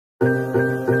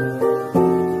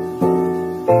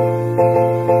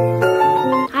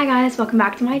welcome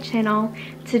back to my channel.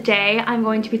 Today I'm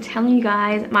going to be telling you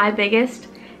guys my biggest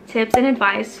tips and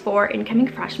advice for incoming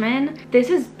freshmen. This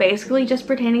is basically just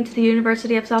pertaining to the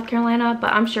University of South Carolina,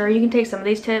 but I'm sure you can take some of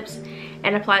these tips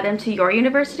and apply them to your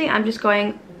university. I'm just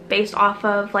going based off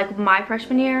of like my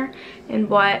freshman year and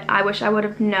what I wish I would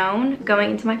have known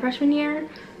going into my freshman year.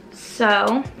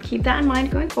 So keep that in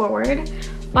mind going forward.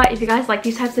 But if you guys like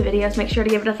these types of videos, make sure to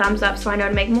give it a thumbs up so I know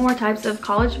to make more types of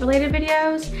college related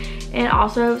videos. And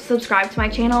also subscribe to my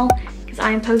channel because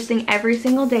I am posting every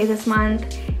single day this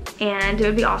month. And it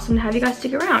would be awesome to have you guys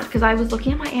stick around because I was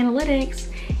looking at my analytics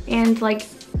and like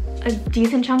a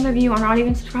decent chunk of you are not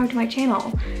even subscribed to my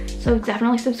channel. So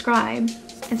definitely subscribe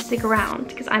and stick around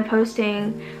because I'm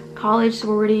posting college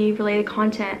sorority related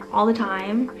content all the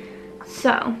time.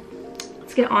 So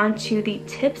let's get on to the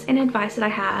tips and advice that I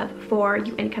have for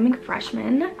you incoming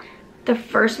freshmen. The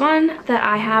first one that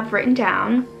I have written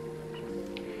down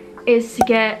is to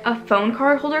get a phone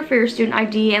card holder for your student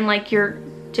ID and like your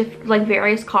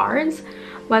various cards,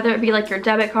 whether it be like your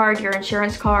debit card, your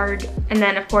insurance card, and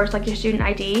then of course like your student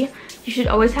ID. You should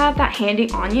always have that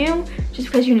handy on you just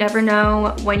because you never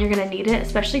know when you're gonna need it,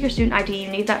 especially your student ID.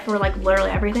 You need that for like literally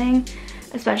everything,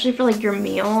 especially for like your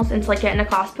meals and to like get into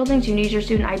class buildings. You need your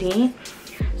student ID.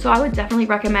 So I would definitely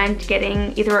recommend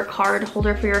getting either a card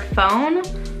holder for your phone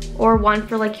or one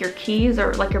for like your keys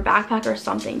or like your backpack or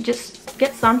something. Just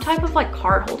get some type of like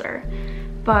card holder.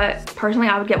 But personally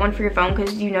I would get one for your phone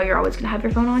because you know you're always gonna have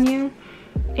your phone on you.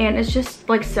 And it's just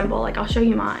like simple. Like I'll show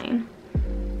you mine.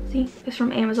 See, it's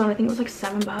from Amazon. I think it was like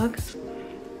 $7.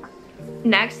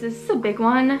 Next, this is a big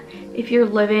one. If you're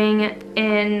living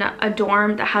in a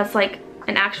dorm that has like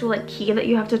an actual like key that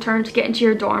you have to turn to get into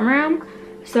your dorm room.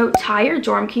 So tie your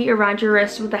dorm key around your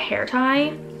wrist with a hair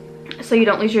tie so you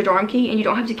don't lose your dorm key and you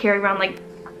don't have to carry around like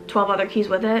 12 other keys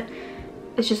with it.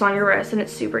 It's just on your wrist and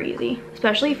it's super easy,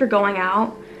 especially if you're going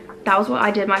out. That was what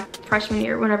I did my freshman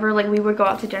year. Whenever like we would go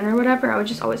out to dinner or whatever, I would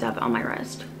just always have it on my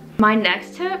wrist. My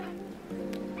next tip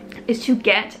is to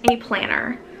get a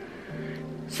planner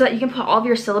so that you can put all of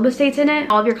your syllabus dates in it,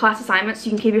 all of your class assignments, so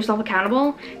you can keep yourself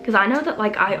accountable. Because I know that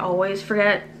like I always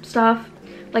forget stuff.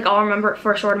 Like I'll remember it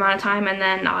for a short amount of time and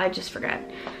then I just forget.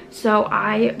 So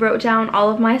I wrote down all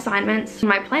of my assignments in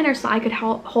my planner so I could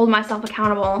hold myself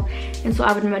accountable and so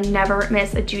I would never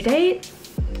miss a due date.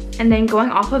 And then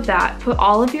going off of that, put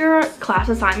all of your class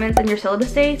assignments and your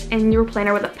syllabus dates in your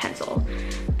planner with a pencil.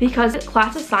 Because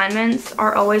class assignments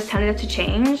are always tentative to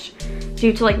change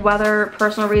due to like weather,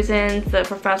 personal reasons, the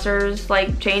professors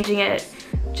like changing it,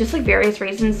 just like various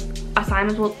reasons,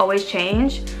 assignments will always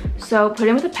change. So put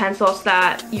it with a pencil so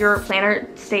that your planner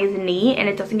stays neat and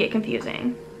it doesn't get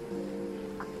confusing.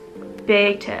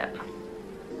 Big tip.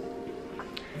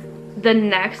 The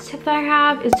next tip that I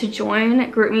have is to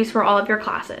join GroupMe's for all of your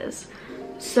classes.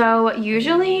 So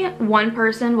usually one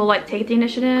person will like take the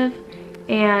initiative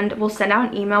and will send out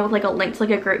an email with like a link to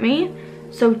like a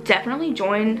GroupMe. So definitely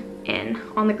join in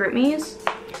on the GroupMe's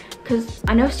because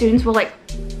I know students will like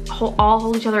all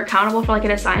hold each other accountable for like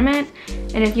an assignment,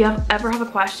 and if you ever have a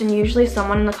question, usually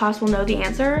someone in the class will know the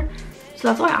answer. So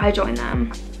that's why I join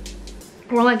them.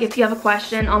 Or like if you have a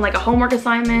question on like a homework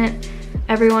assignment,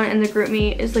 everyone in the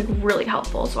GroupMe is like really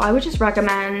helpful. So I would just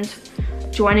recommend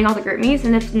joining all the GroupMe's,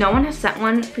 and if no one has sent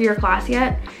one for your class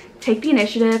yet, take the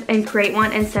initiative and create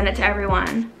one and send it to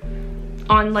everyone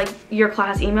on like your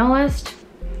class email list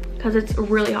because it's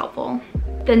really helpful.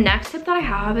 The next tip that I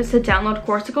have is to download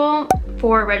Coursical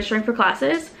for registering for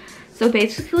classes. So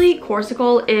basically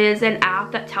Coursical is an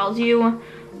app that tells you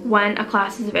when a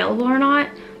class is available or not.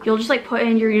 You'll just like put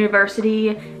in your university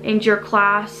and your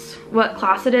class, what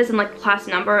class it is and like class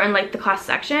number and like the class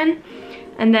section,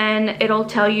 and then it'll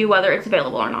tell you whether it's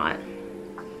available or not.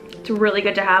 It's really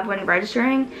good to have when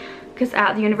registering because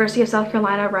at the University of South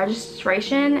Carolina,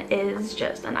 registration is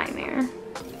just a nightmare.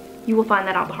 You will find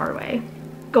that out the hard way.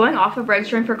 Going off of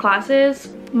registering for classes,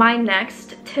 my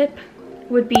next tip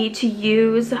would be to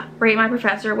use Rate My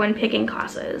Professor when picking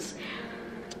classes.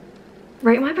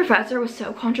 Rate My Professor was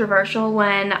so controversial.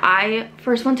 When I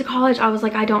first went to college, I was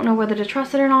like, I don't know whether to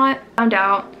trust it or not. Found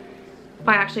out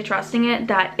by actually trusting it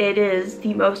that it is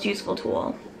the most useful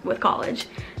tool with college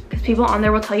because people on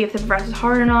there will tell you if the professor's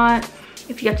hard or not,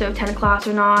 if you have to attend a class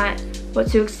or not, what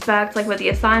to expect like with the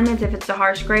assignments, if it's a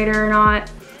harsh grader or not,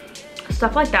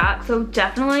 stuff like that. So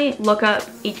definitely look up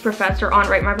each professor on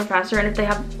Rate My Professor, and if they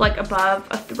have like above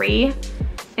a 3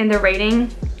 in their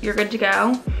rating, you're good to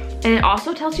go. And it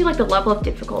also tells you like the level of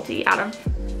difficulty out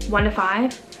of 1 to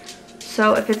 5.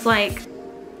 So if it's like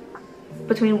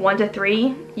between 1 to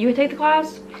 3, you would take the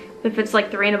class. If it's like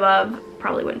 3 and above,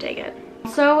 probably wouldn't take it.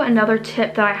 Also, another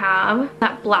tip that I have,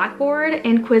 that Blackboard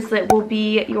and Quizlet will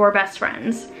be your best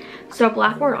friends. So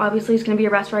Blackboard obviously is going to be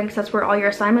your best friend because that's where all your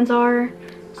assignments are.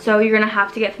 So you're going to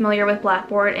have to get familiar with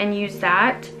Blackboard and use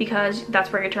that because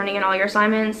that's where you're turning in all your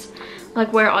assignments,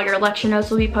 like where all your lecture notes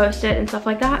will be posted and stuff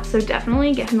like that. So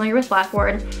definitely get familiar with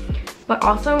Blackboard. But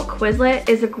also Quizlet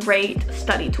is a great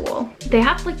study tool. They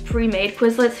have like pre-made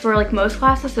Quizlets for like most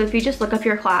classes. So if you just look up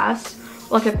your class,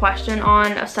 like a question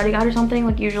on a study guide or something,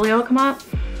 like usually it'll come up.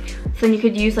 So then you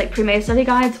could use like pre-made study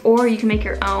guides, or you can make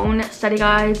your own study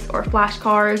guides or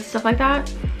flashcards, stuff like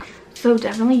that. So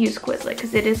definitely use Quizlet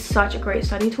because it is such a great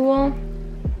study tool.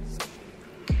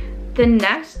 The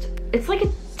next, it's like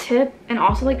a tip and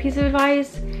also like piece of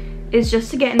advice, is just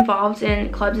to get involved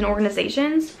in clubs and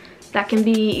organizations. That can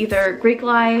be either Greek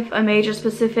life, a major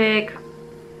specific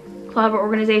club or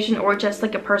organization, or just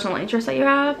like a personal interest that you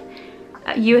have.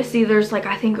 At USC, there's like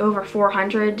I think over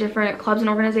 400 different clubs and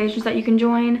organizations that you can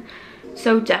join.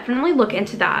 So definitely look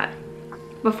into that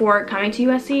before coming to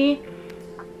USC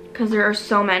because there are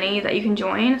so many that you can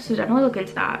join. So definitely look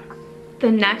into that.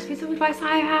 The next piece of advice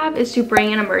I have is to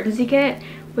bring an emergency kit,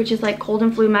 which is like cold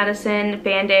and flu medicine,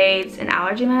 band-aids, and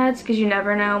allergy meds because you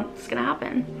never know what's gonna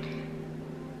happen.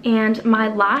 And my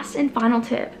last and final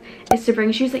tip is to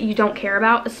bring shoes that you don't care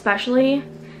about, especially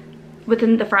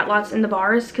within the frat lots and the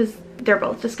bars because they're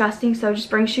both disgusting. So just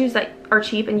bring shoes that are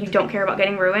cheap and you don't care about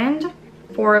getting ruined,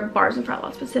 for bars and frat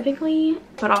lots specifically,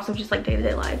 but also just like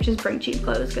day-to-day life. Just bring cheap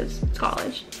clothes because it's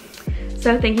college.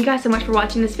 So thank you guys so much for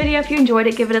watching this video. If you enjoyed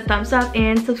it, give it a thumbs up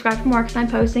and subscribe for more because I'm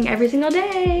posting every single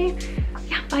day.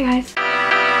 Yeah, bye guys.